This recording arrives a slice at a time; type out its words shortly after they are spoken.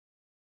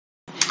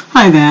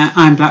Hi there,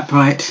 I'm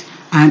Blackbright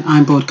and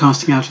I'm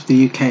broadcasting out of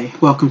the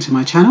UK. Welcome to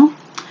my channel,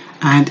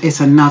 and it's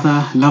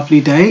another lovely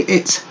day.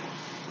 It's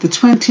the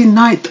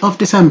 29th of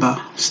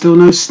December, still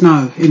no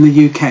snow in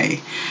the UK.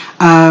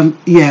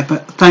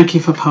 But thank you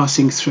for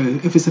passing through.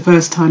 If it's the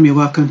first time, you're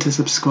welcome to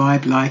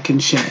subscribe, like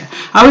and share.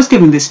 I was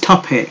given this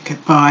topic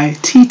by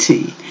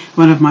TT,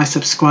 one of my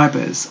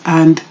subscribers,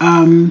 and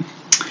I'm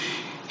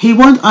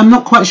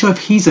not quite sure if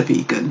he's a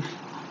vegan,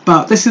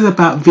 but this is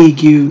about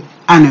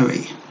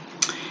Veganuary.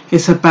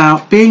 It's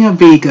about being a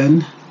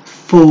vegan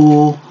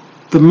for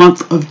the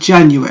month of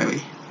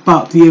January.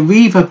 But the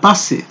Arriva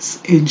buses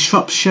in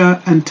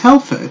Shropshire and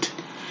Telford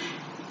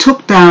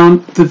took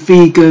down the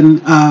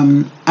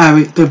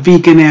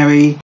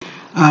Veganuary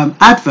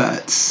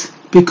adverts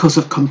because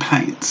of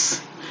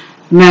complaints.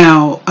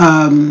 Now,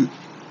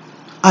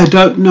 I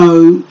don't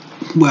know.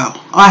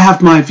 Well, I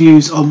have my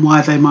views on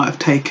why they might have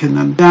taken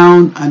them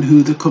down and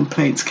who the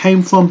complaints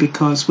came from,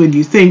 because when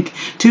you think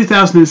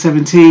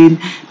 2017,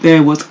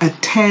 there was a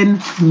 10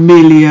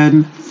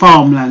 million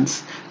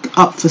farmlands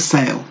up for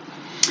sale.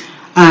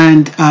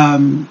 And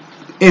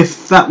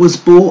if that was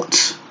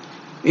bought,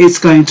 it's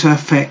going to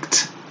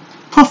affect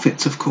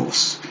profits, of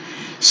course.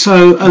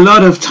 So a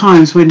lot of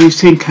times when you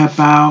think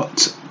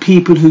about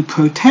people who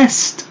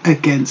protest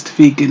against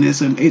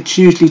veganism, it's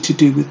usually to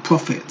do with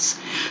profits.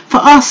 For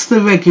us, the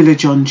regular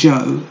John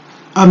Joe,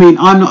 I'm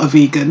not a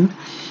vegan.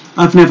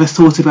 I've never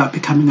thought about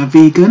becoming a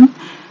vegan,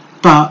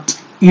 but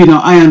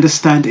I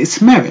understand its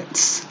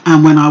merits.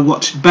 And when I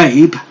watched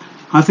Babe,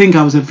 I think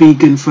I was a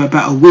vegan for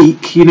about a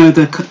week.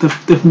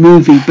 The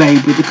movie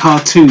Babe with the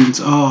cartoons.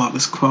 Oh, I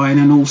was crying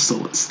and all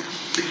sorts.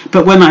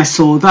 But when I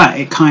saw that,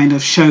 it kind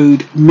of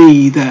showed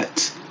me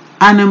that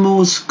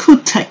animals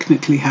could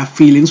technically have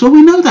feelings. Well,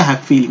 we know they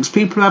have feelings.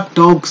 People have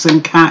dogs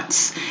and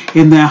cats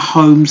in their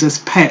homes as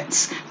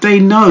pets. They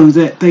know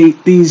that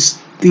these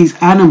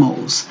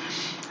animals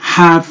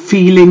have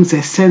feelings.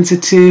 They're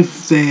sensitive.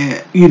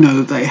 They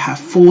have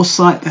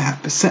foresight. They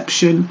have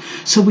perception.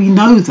 So we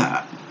know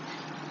that.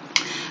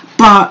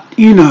 But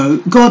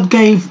God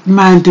gave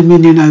man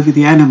dominion over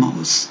the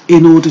animals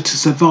in order to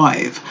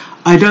survive.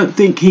 I don't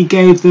think He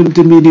gave them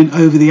dominion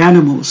over the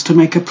animals to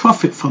make a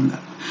profit from them.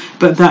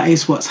 But that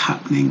is what's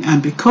happening,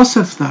 and because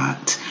of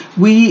that,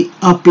 we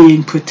are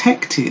being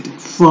protected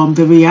from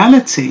the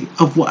reality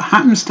of what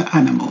happens to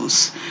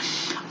animals.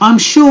 I'm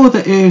sure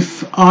that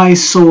if I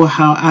saw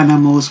how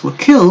animals were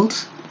killed,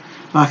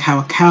 like how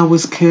a cow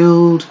was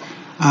killed,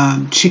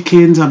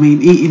 chickens,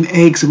 eating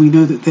eggs, and we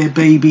know that they're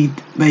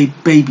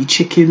baby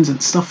chickens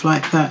and stuff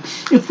like that.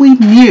 If we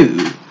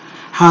knew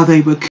how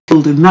they were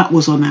killed and that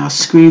was on our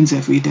screens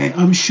every day,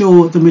 I'm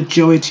sure the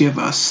majority of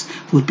us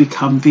would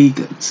become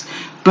vegans.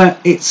 But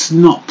it's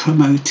not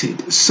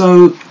promoted.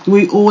 So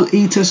we all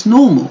eat as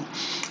normal.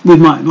 We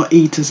might not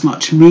eat as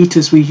much meat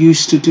as we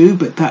used to do,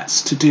 but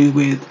that's to do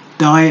with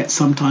diet.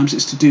 Sometimes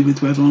it's to do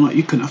with whether or not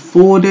you can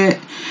afford it.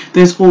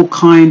 There's all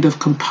kind of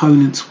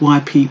components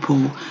why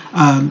people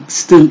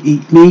still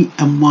eat meat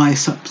and why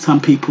some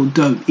people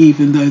don't,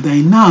 even though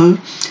they know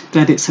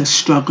that it's a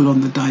struggle on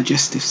the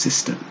digestive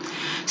system.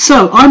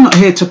 So I'm not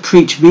here to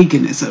preach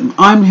veganism.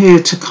 I'm here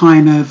to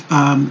kind of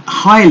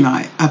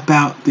highlight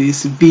about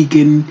this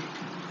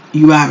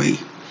Veganuary,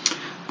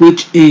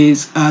 which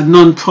is a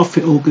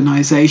non-profit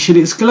organisation.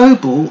 It's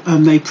global,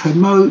 and they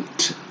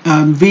promote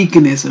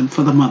veganism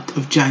for the month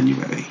of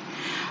January.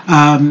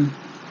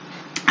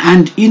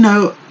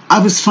 I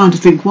was trying to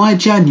think, why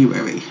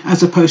January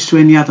as opposed to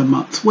any other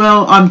month?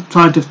 Well, I'm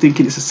kind of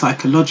thinking it's a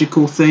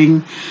psychological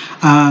thing.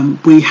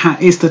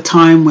 It's the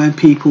time when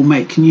people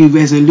make new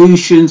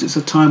resolutions. It's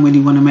a time when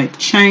you want to make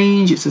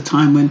change. It's a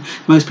time when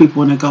most people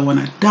want to go on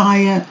a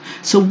diet.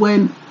 So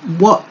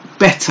what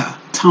better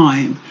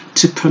time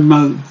to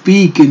promote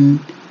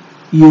Veganuary?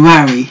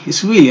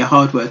 It's really a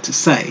hard word to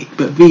say,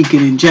 but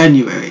vegan in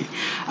January,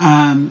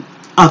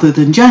 other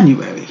than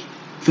January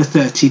for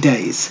 30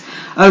 days.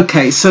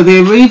 Okay, so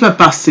the Arriva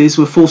buses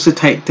were forced to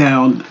take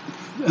down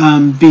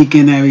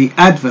Veganuary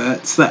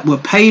adverts that were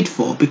paid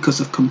for because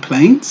of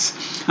complaints,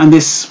 and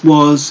this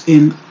was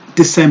in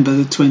December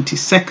the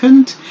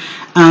 22nd,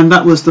 and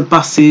that was the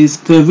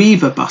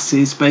Arriva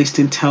buses based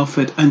in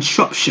Telford and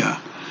Shropshire.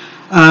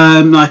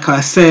 Like I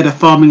said, a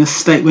farming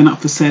estate went up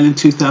for sale in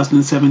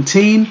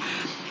 2017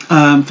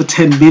 for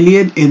 10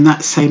 million in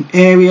that same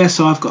area.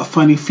 So I've got a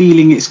funny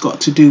feeling it's got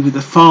to do with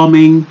the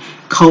farming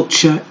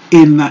culture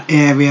in that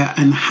area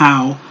and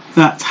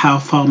that's how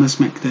farmers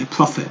make their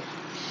profit.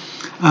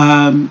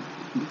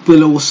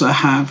 We'll also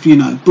have,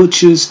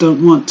 butchers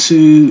don't want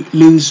to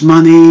lose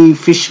money,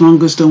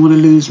 fishmongers don't want to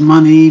lose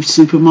money,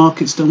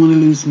 supermarkets don't want to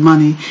lose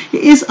money.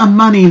 It is a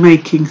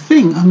money-making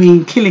thing.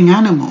 Killing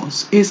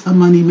animals is a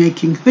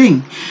money-making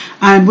thing.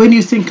 And when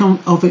you think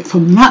of it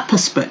from that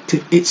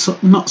perspective, it's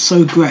not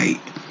so great.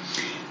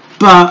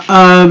 But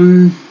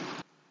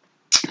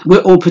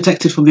We're all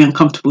protected from the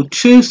uncomfortable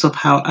truths of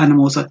how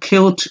animals are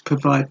killed to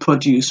provide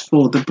produce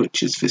for the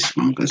butchers,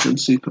 fishmongers and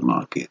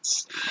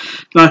supermarkets.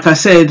 Like I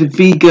said,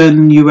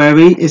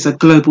 Veganuary is a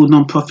global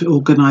non-profit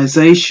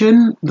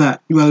organisation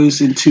that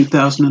rose in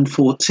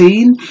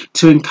 2014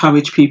 to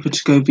encourage people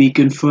to go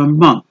vegan for a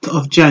month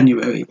of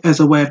January as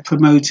a way of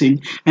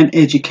promoting and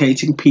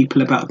educating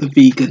people about the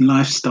vegan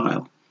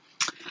lifestyle.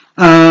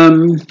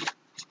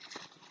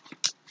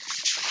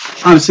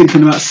 I was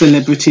thinking about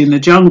Celebrity in the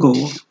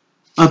Jungle.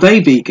 Are they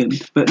vegan?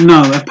 But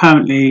no,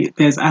 apparently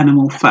there's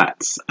animal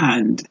fats,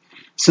 and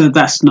so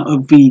that's not a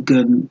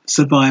vegan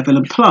survival.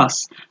 And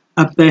plus,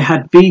 they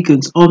had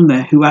vegans on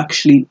there who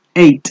actually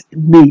ate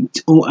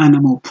meat or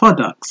animal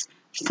products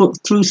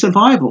through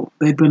survival.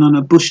 They'd been on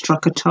a bush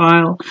trucker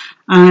trial,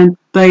 and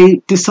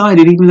they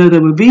decided, even though they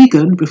were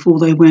vegan before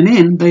they went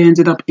in, they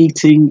ended up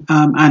eating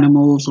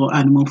animals or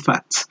animal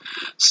fats.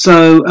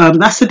 So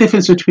that's the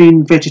difference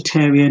between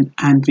vegetarian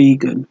and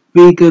vegan.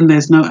 Vegan,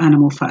 there's no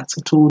animal fats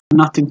at all,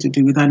 nothing to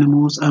do with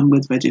animals. And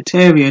with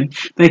vegetarian,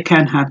 they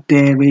can have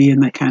dairy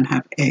and they can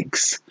have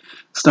eggs,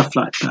 stuff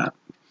like that.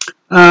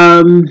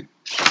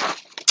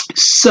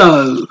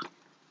 So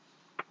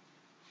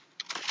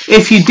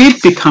if you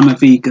did become a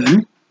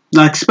vegan,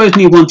 like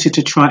supposing you wanted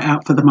to try it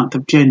out for the month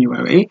of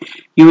January,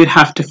 you would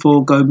have to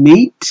forego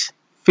meat,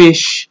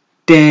 fish,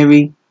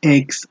 dairy,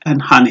 eggs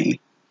and honey.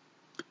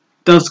 It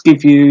does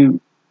give you,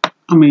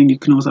 I mean, you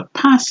can always have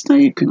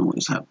pasta, you can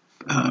always have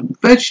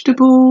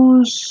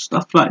vegetables,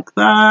 stuff like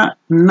that,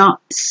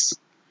 nuts.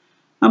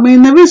 I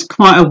mean, there is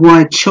quite a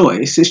wide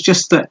choice. It's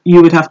just that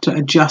you would have to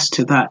adjust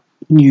to that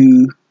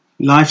new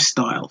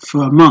lifestyle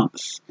for a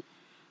month.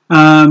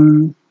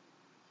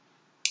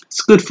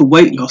 It's good for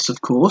weight loss,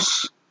 of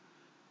course.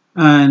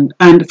 And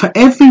for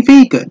every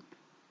vegan,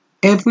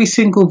 every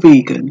single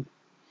vegan,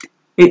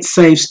 it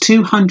saves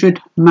 200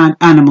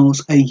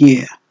 animals a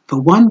year. For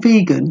one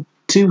vegan,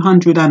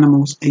 200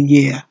 animals a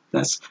year.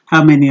 That's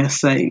how many are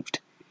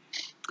saved.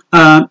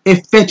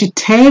 If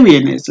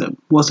vegetarianism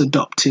was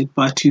adopted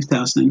by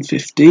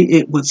 2050,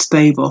 it would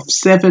stave off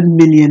 7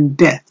 million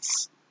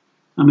deaths.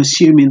 I'm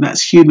assuming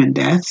that's human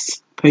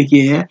deaths per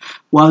year,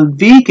 while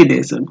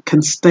veganism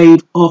can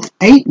stave off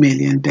 8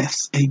 million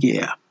deaths a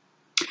year.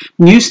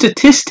 New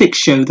statistics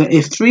show that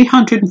if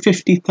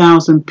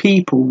 350,000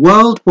 people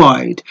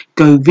worldwide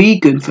go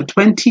vegan for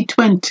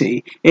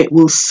 2020, it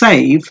will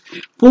save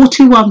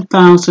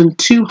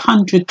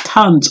 41,200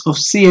 tons of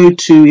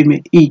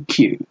CO2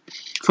 EQ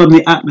from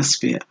the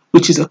atmosphere,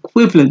 which is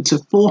equivalent to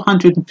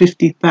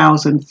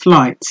 450,000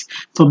 flights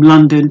from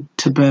London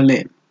to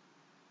Berlin.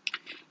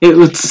 It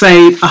would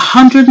save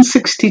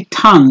 160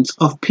 tons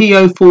of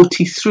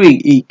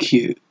PO43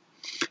 EQ.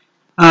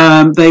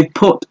 They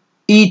put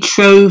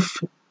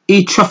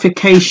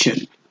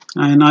eutrophication,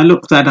 and I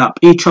looked that up.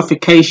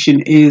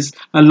 Eutrophication is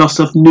a loss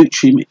of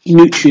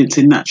nutrients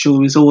in natural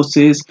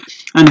resources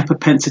and a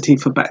propensity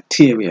for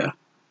bacteria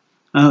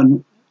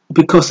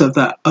because of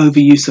that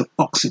overuse of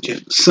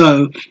oxygen.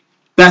 So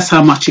that's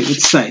how much it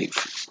would save.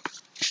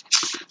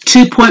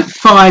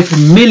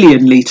 2.5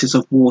 million litres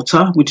of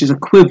water, which is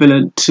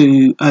equivalent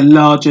to a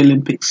large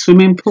Olympic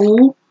swimming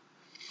pool,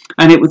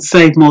 and it would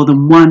save more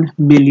than 1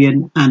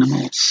 million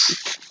animals.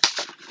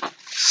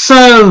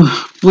 So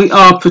we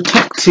are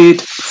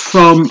protected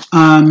from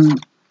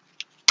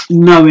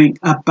knowing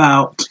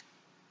about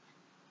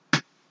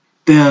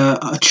the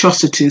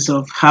atrocities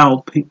of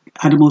how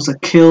animals are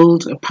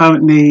killed.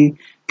 Apparently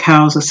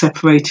cows are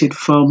separated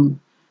from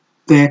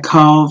their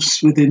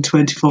calves within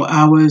 24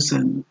 hours,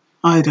 and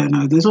I don't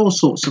know, there's all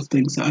sorts of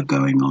things that are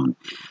going on.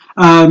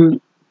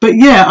 But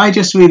yeah, I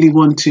just really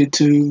wanted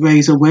to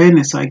raise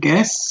awareness, I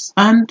guess,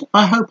 and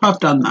I hope I've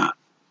done that.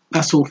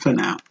 That's all for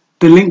now.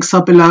 The links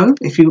are below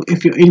if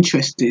you're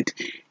interested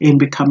in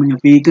becoming a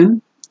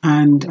vegan,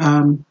 and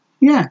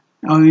yeah,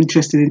 are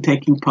interested in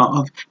taking part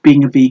of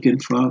being a vegan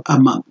for a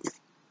month,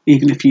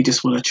 even if you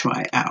just want to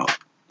try it out.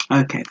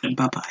 Okay then,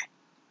 bye bye.